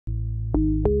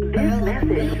This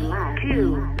message lasts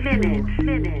 2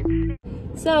 minutes.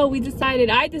 So I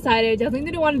decided, Jasmine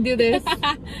didn't want to do this.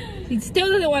 She still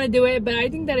doesn't want to do it, but I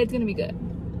think that it's gonna be good.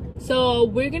 So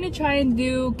we're gonna try and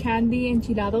do candy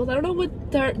enchilados. I don't know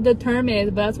what the term is,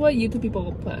 but that's what YouTube people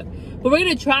will put. But we're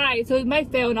gonna try, so it might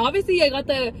fail. And obviously I got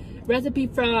the recipe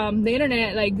from the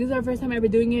internet. Like, this is our first time ever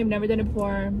doing it. I've never done it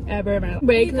before, ever.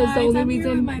 Break, hey guys, the only reason.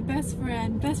 Here with my best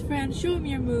friend. Best friend, show him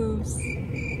your moves.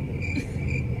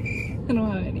 I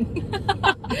don't have any.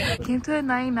 Came to a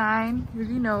 99,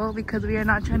 you know, because we are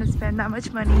not trying to spend that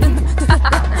much money.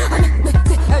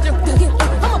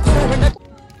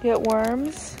 Get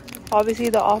worms, obviously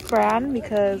the off-brand,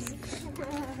 because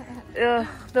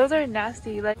those are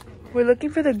nasty. Like, we're looking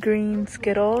for the green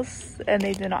Skittles and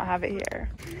they do not have it here.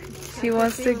 She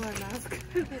wants to.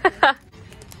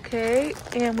 Okay,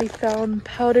 and we found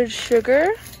powdered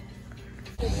sugar.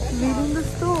 Leaving the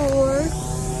store.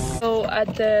 So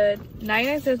at the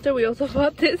 99-cent store, we also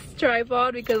bought this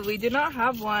tripod because we do not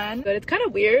have one. But it's kind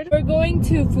of weird. We're going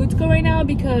to Foodsco right now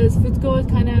because Foodsco is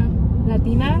kind of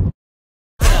Latina.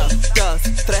 And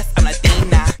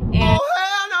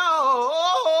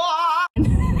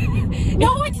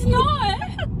No, it's not.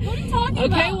 What are you talking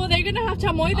about? okay, well, they're gonna have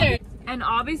chamoy there. And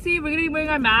obviously, we're gonna be wearing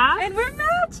our masks. And we're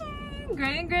matching.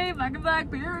 Gray and gray, black and black,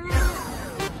 period.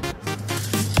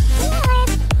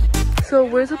 So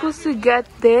we're supposed to get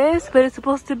this, but it's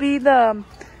supposed to be the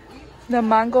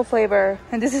mango flavor,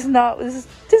 and this is not. This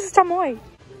is chamoy.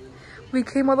 We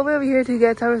came all the way over here to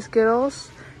get our Skittles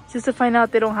just to find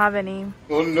out they don't have any.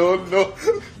 Oh no.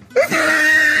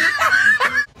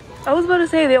 I was about to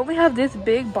say they only have this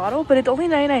big bottle, but it's only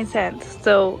 99 cents.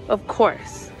 So of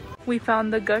course, we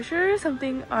found the Gusher,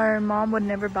 something our mom would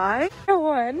never buy.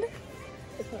 One.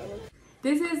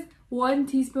 This is 1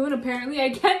 teaspoon. Apparently, I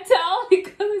can't tell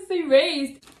because it's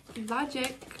erased.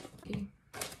 Logic. Okay.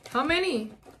 How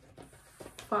many?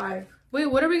 5. Wait,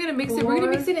 what are we gonna mix it? We're gonna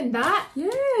mix it in that?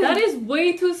 Yeah. That is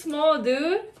way too small,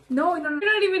 dude. No. You're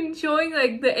not even showing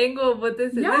like the angle of what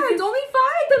this is. Yeah, it's only 5.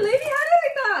 The lady had it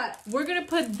like that. We're gonna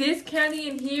put this candy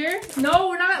in here. No,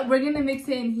 we're not. We're gonna mix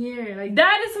it in here. Like,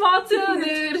 that is small too,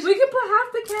 dude. We can put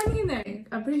half the candy in there.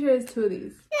 I'm pretty sure it's 2 of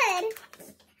these. Good.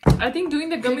 I think doing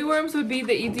the gummy worms would be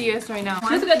the easiest right now.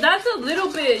 Jessica, that's a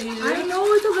little bit. I know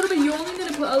it's a little bit. You only need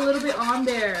to put a little bit on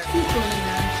there. Teaspoon in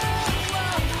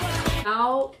there.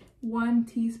 About 1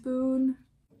 teaspoon.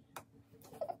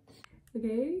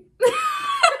 Okay.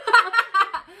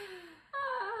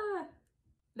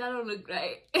 That don't look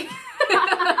right.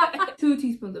 2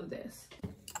 teaspoons of this.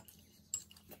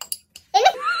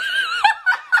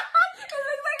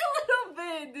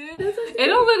 It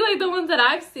don't look like the ones that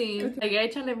I've seen. Okay. Like,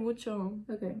 échale mucho.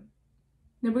 Okay.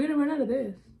 Then we're gonna run out of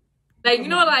this. Like, you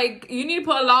know, like, you need to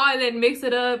put a lot and then mix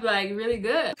it up, like, really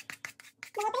good.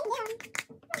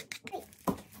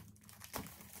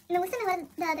 Me gusta mejor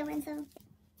the other one, so.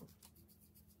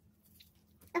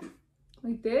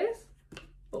 Like this.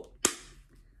 Oh.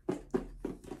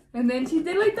 And then she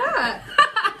did like that.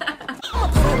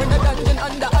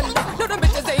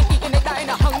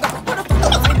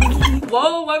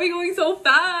 Whoa, why are we going so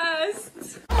fast?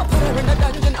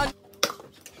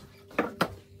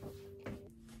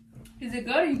 Is it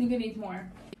good or you think it needs more?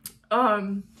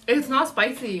 It's not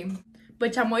spicy.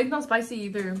 But chamoy is not spicy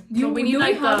either. So we need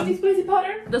like the spicy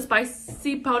powder? The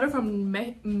spicy powder from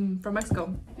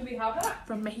Mexico. Do we have that?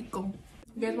 From Mexico.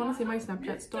 You guys want to see my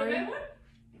Snapchat story?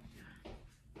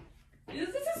 This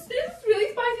is really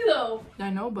spicy though. I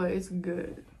know, but it's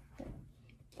good.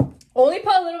 Only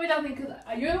put a little bit down because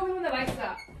you're the only one that likes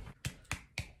that.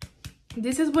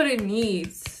 This is what it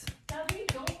needs. Daddy,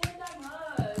 don't put that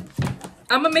much.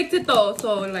 I'm gonna mix it though,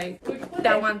 so like, te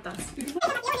aguantas.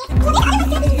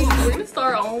 We're gonna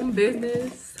start our own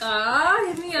business.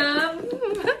 Hit me up.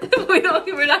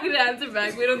 We're not gonna answer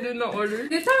back. We don't do no orders.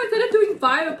 This time, instead of doing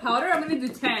 5 of powder, I'm gonna do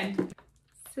 10.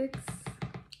 6.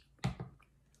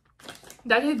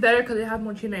 That tastes better because it has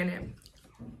more chile in it.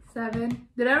 7.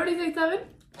 Did I already say 7?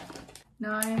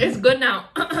 9. It's good now.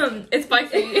 It's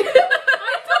spicy. I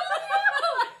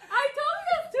told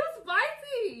you it's too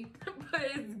spicy. But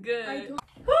it's good.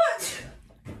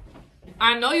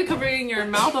 I know you're covering your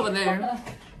mouth over there.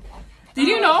 Did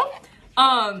you know?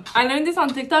 I learned this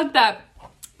on TikTok that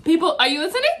people, are you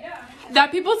listening? Yeah.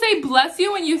 That people say bless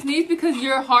you when you sneeze because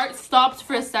your heart stops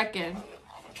for a second.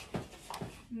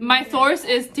 My source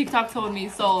is TikTok told me,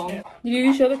 so. Did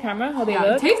you show the camera how they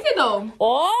look? Taste it though.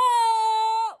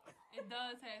 Oh! It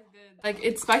does taste good. Like,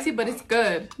 it's spicy, but it's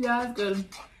good. Yeah, it's good.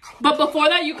 But before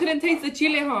that, you couldn't taste the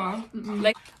chile, huh?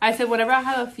 Like, I said, whenever I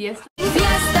have a fiesta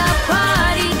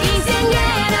party,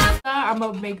 I'm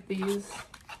gonna make these.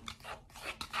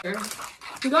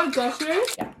 We got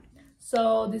gushers. Yeah.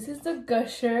 So this is the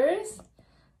gushers.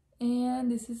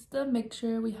 And this is the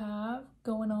mixture we have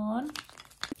going on.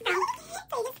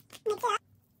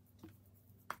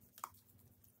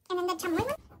 And then the tumbling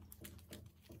one.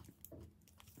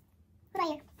 What about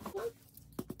you?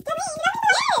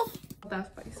 That's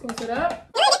spicy. Mix it up.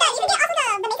 You get also the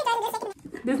mason jar in the second.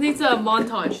 This needs a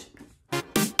montage.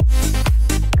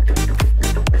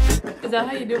 Is that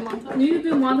how you do a montage? You need to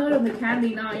do a montage of the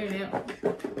candy, not your nail.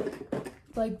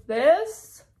 Like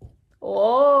this.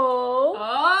 Oh.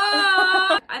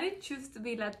 Oh. I didn't choose to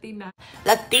be Latina.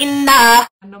 Latina.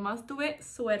 Nomás tuve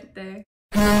suerte.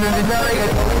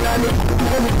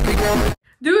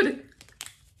 Dude.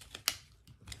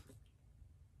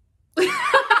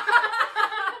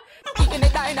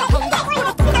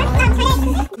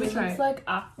 It's like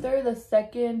after the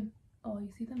second. Oh, you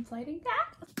see them sliding?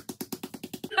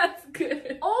 That's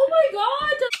good. Oh my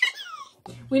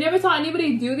god! We never saw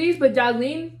anybody do these, but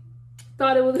Jaslene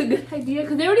thought it was a good idea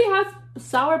because they already have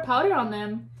sour powder on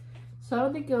them. So I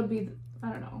don't think it would be.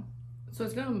 I don't know. So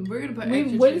it's gonna. We're gonna put.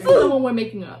 This is the one we're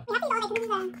making up. Maybe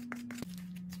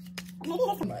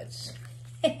this Much.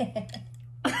 That's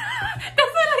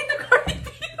not like the Cardi B.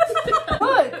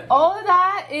 Look, all of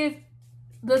that is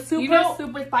the super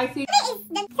super spicy.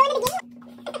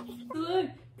 Look,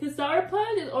 the sour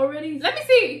punch is already. Let me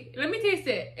see. Let me taste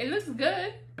it. It looks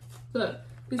good. Look,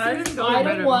 this I is think those are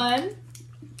item better. 1.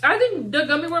 I think the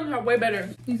gummy worms are way better.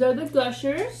 These are the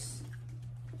gushers.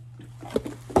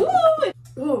 Ooh,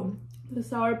 oh, the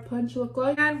sour punch look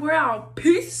like. And we're out.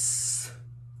 Peace.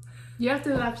 You have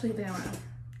to actually think about it.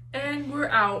 And we're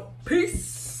out.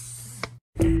 Peace.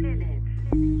 Minutes.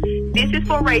 This is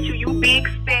for Rachel, you big,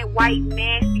 fat, white,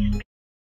 nasty,